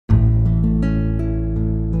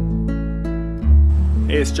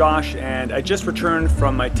Hey, it's Josh, and I just returned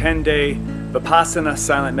from my 10-day Vipassana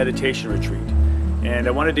silent meditation retreat. And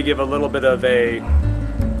I wanted to give a little bit of an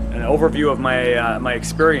overview of my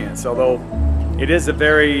experience. Although it is a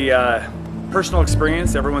very personal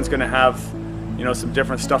experience, everyone's going to have some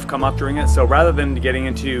different stuff come up during it. So rather than getting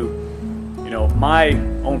into my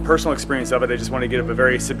own personal experience of it, I just want to give a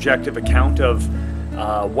very subjective account of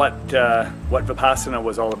what Vipassana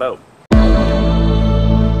was all about.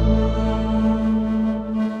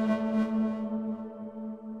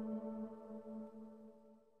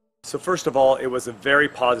 So first of all, it was a very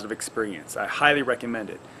positive experience. I highly recommend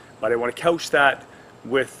it. But I want to couch that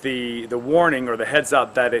with the warning or the heads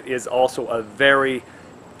up that it is also a very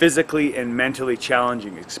physically and mentally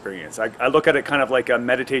challenging experience. I look at it kind of like a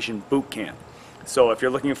meditation boot camp. So if you're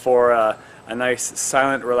looking for a nice,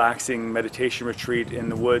 silent, relaxing meditation retreat in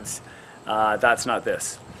the woods, that's not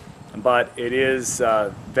this. But it is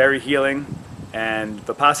very healing, and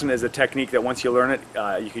Vipassana is a technique that once you learn it,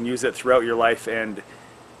 you can use it throughout your life, and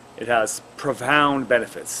it has profound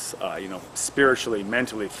benefits, spiritually,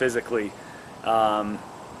 mentally, physically.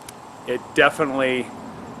 It definitely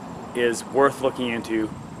is worth looking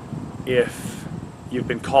into if you've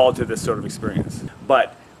been called to this sort of experience.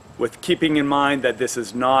 But with keeping in mind that this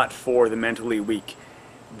is not for the mentally weak.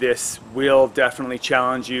 This will definitely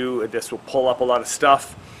challenge you. This will pull up a lot of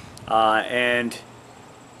stuff, and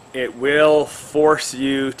it will force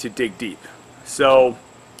you to dig deep. So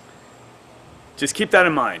just keep that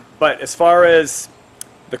in mind. But as far as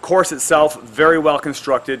the course itself, very well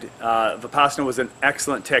constructed. Vipassana was an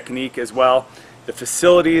excellent technique as well. The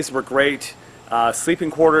facilities were great. Sleeping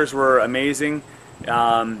quarters were amazing.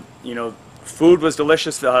 Food was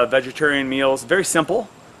delicious. Vegetarian meals, very simple,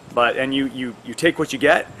 and you take what you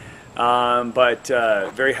get. But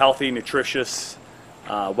very healthy, nutritious,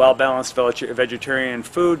 well-balanced vegetarian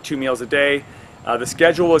food, 2 meals a day. The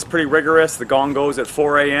schedule was pretty rigorous. The gong goes at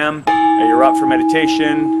 4 a.m. You're up for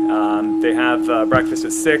meditation. They have breakfast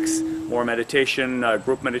at 6, more meditation,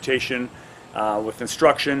 group meditation with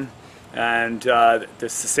instruction. And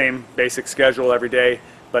it's the same basic schedule every day,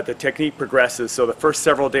 but the technique progresses. So the first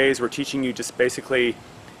several days we're teaching you just basically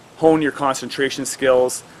hone your concentration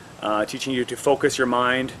skills, teaching you to focus your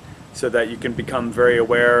mind so that you can become very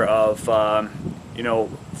aware of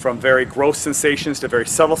from very gross sensations to very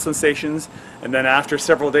subtle sensations. And then after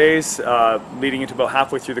several days, leading into about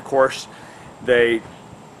halfway through the course, they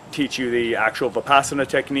teach you the actual Vipassana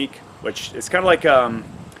technique, which is kind of like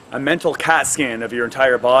a mental CAT scan of your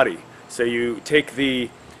entire body. So you take the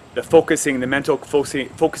mental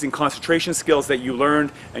focusing concentration skills that you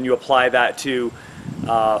learned, and you apply that to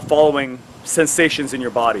following sensations in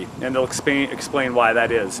your body. And they'll explain why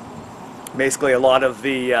that is. Basically, a lot of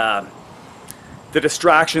the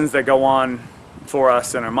distractions that go on for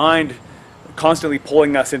us in our mind, constantly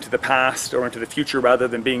pulling us into the past or into the future rather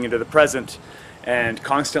than being into the present, and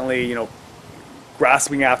constantly,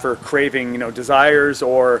 grasping after, craving, desires,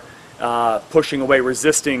 or pushing away,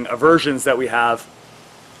 resisting aversions that we have.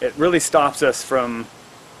 It really stops us from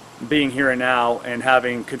being here and now and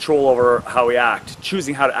having control over how we act,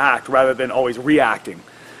 choosing how to act rather than always reacting.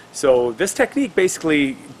 So this technique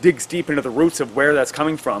basically digs deep into the roots of where that's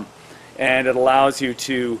coming from, and it allows you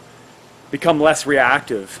to become less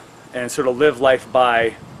reactive and sort of live life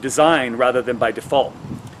by design rather than by default.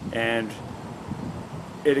 And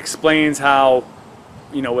it explains how,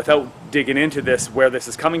 without digging into this, where this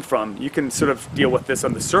is coming from, you can sort of deal with this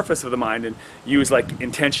on the surface of the mind and use like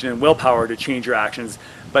intention and willpower to change your actions,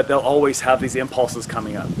 but they'll always have these impulses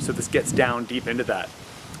coming up. So this gets down deep into that.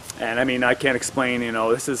 And I mean, I can't explain,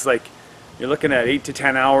 this is like, you're looking at 8 to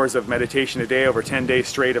 10 hours of meditation a day over 10 days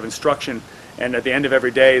straight of instruction, and at the end of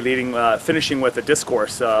every day finishing with a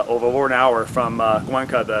discourse over an hour from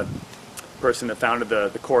Guanca, the person that founded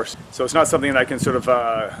the course. So it's not something that I can sort of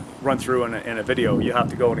run through in a video. You have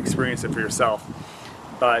to go and experience it for yourself.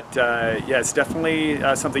 But yeah, it's definitely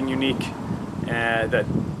something unique that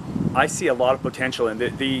I see a lot of potential in.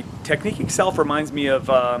 The technique itself reminds me of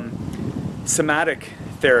somatic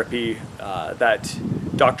therapy that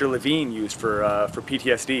Dr. Levine used for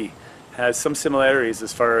PTSD. Has some similarities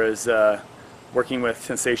as far as working with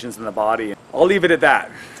sensations in the body. I'll leave it at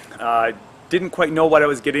that. Didn't quite know what I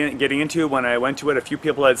was getting into when I went to it. A few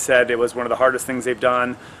people had said it was one of the hardest things they've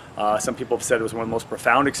done. Some people have said it was one of the most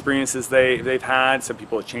profound experiences they've had. Some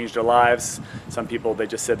people it changed their lives. Some people, they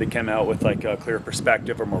just said they came out with like a clearer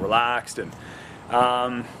perspective or more relaxed. And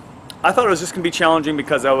I thought it was just going to be challenging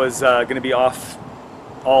because I was going to be off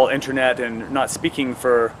all internet and not speaking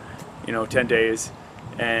for 10 days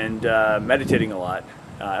and meditating a lot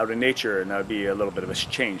out in nature, and that would be a little bit of a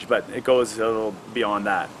change. But it goes a little beyond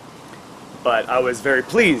that. But I was very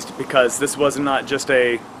pleased because this was not just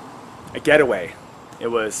a getaway. It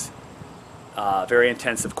was a very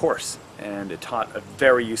intensive course, and it taught a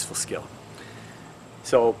very useful skill.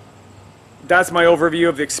 So that's my overview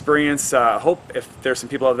of the experience. I hope if there's some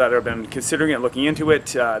people that have been considering it, looking into it,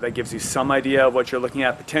 that gives you some idea of what you're looking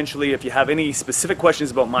at potentially. If you have any specific questions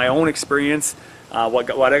about my own experience, what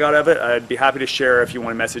I got out of it, I'd be happy to share if you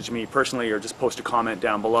want to message me personally or just post a comment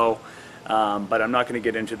down below. But I'm not going to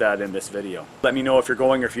get into that in this video. Let me know if you're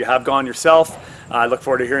going or if you have gone yourself. I look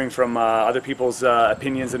forward to hearing from other people's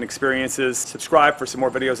opinions and experiences. Subscribe for some more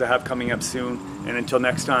videos I have coming up soon. And until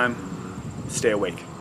next time, stay awake.